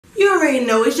You already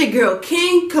know it's your girl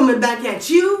King coming back at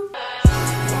you.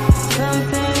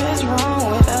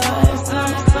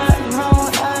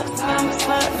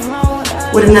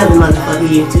 With another motherfucking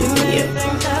YouTube video.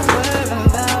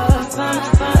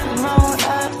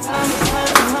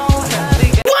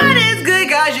 What is good,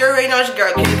 guys? You already know it's your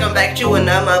girl King coming back at you with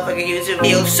another motherfucking YouTube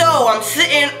video. So I'm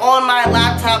sitting on my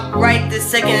laptop right this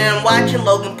second and I'm watching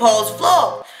Logan Paul's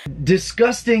vlog.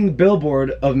 Disgusting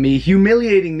billboard of me,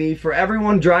 humiliating me for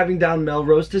everyone driving down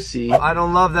Melrose to see. I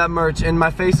don't love that merch and my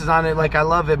face is on it like I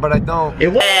love it, but I don't.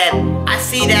 And I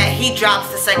see that he drops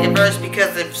the second verse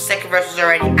because the second verse was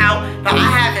already out, but I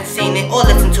haven't seen it or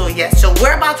listened to it yet. So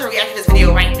we're about to react to this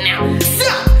video right now.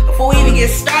 So before we even get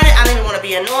started, I don't even want to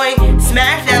be annoying.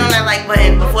 Smash down on that like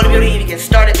button before the video even gets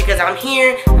started because I'm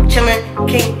here, I'm chilling,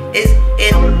 King is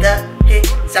in the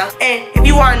South. And if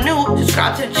you are new,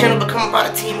 subscribe to the channel, become a part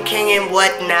of Team King and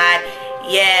whatnot.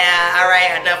 Yeah,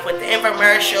 alright, enough with the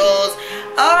infomercials.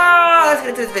 Oh, let's get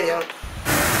into this video.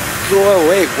 Whoa,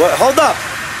 wait, what? Hold up,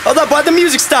 why'd the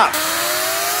music stop?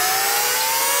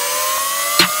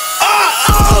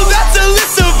 Oh, that's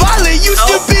Alyssa Violet, used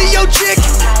to be your chick.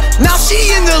 Now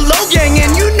she in the Logan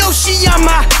and you know she on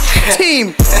my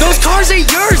team. Those cars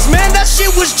ain't yours, man, that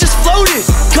shit was just floated.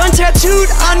 Gun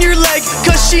tattooed on your leg,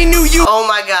 cause she knew you. Oh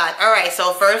my god, alright,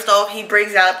 so first off, he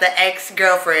brings out the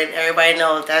ex-girlfriend. Everybody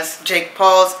knows that's Jake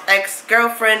Paul's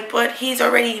ex-girlfriend, but he's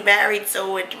already married,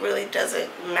 so it really doesn't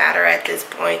matter at this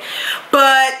point.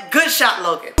 But, good shot,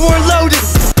 Logan. We're loaded.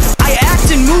 I act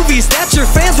in movies that your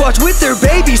fans watch with their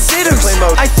babysitters.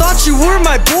 I thought you were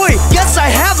my boy, yes I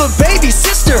have a baby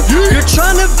sister. You're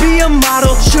trying to be a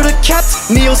model, should've kept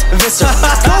Neil's visor.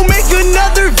 Go make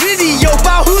another video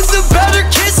about who's the better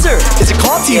kisser. Is it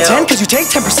called Team 10 because you take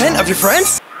 10% of your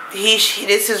friends?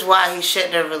 This is why he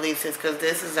shouldn't have released this, because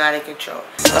this is out of control.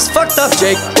 That's fucked up,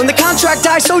 Jake. When the contract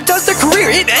dies, so does the career.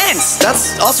 It ends.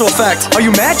 That's also a fact. Are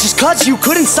you mad just cause you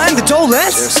couldn't sign the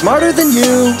Dolans? They're smarter than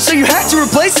you. So you had to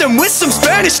replace them with some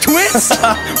Spanish twins?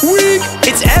 Weak.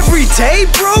 It's every day,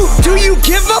 bro. Do you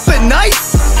give up at night?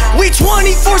 We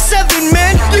 24/7,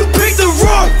 man. You picked the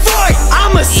wrong fight.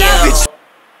 I'm a savage.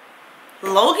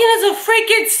 Logan is a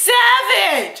freaking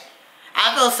savage.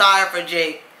 I feel sorry for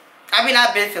Jake. I mean,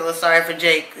 I've been feeling sorry for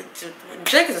Jake.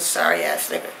 Jake is a sorry ass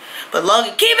nigga. But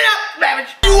Logan, keep it up, average.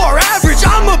 You are average,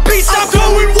 I'm a beast, I'm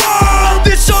going wild.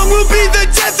 This song will be the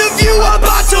death of you, I'm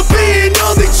about to be an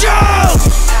only child.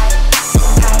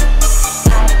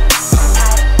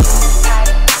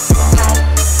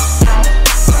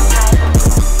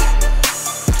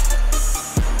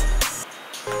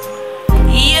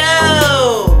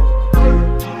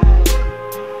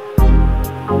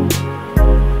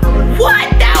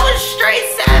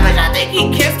 He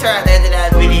kissed her at the end of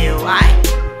that video.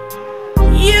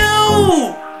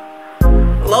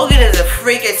 Logan is a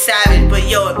freaking savage, but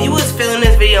yo, if you was feeling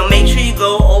this video, make sure you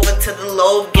go over to the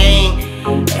Low Gang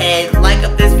and like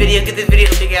up this video, give this video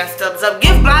a big ass thumbs up.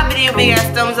 Give my video a big ass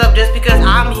thumbs up just because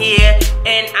I'm here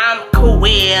and I'm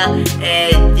queer.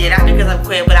 And yeah, not because I'm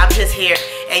queer, but I'm just here.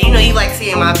 And you know you like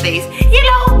seeing my face. You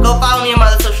know, go follow me on my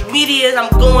other social medias. I'm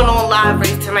going on live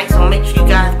race tonight, so make sure you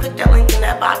guys click that link in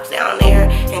that box down there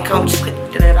and come just click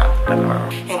it out.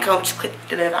 And come just click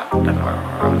it out. And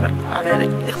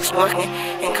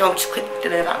come just click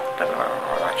it out.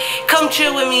 Come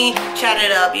chill with me, chat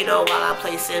it up, you know, while I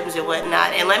play Sims and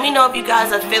whatnot. And let me know if you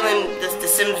guys are feeling the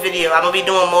Sims video. I'm gonna be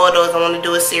doing more of those. I want to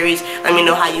do a series. Let me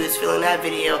know how you was feeling that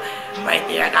video right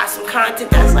there. I got some content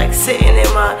that's like sitting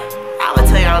in my... I will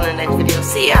tell y'all in the next video.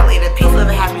 See y'all later. Peace, love,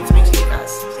 and happiness.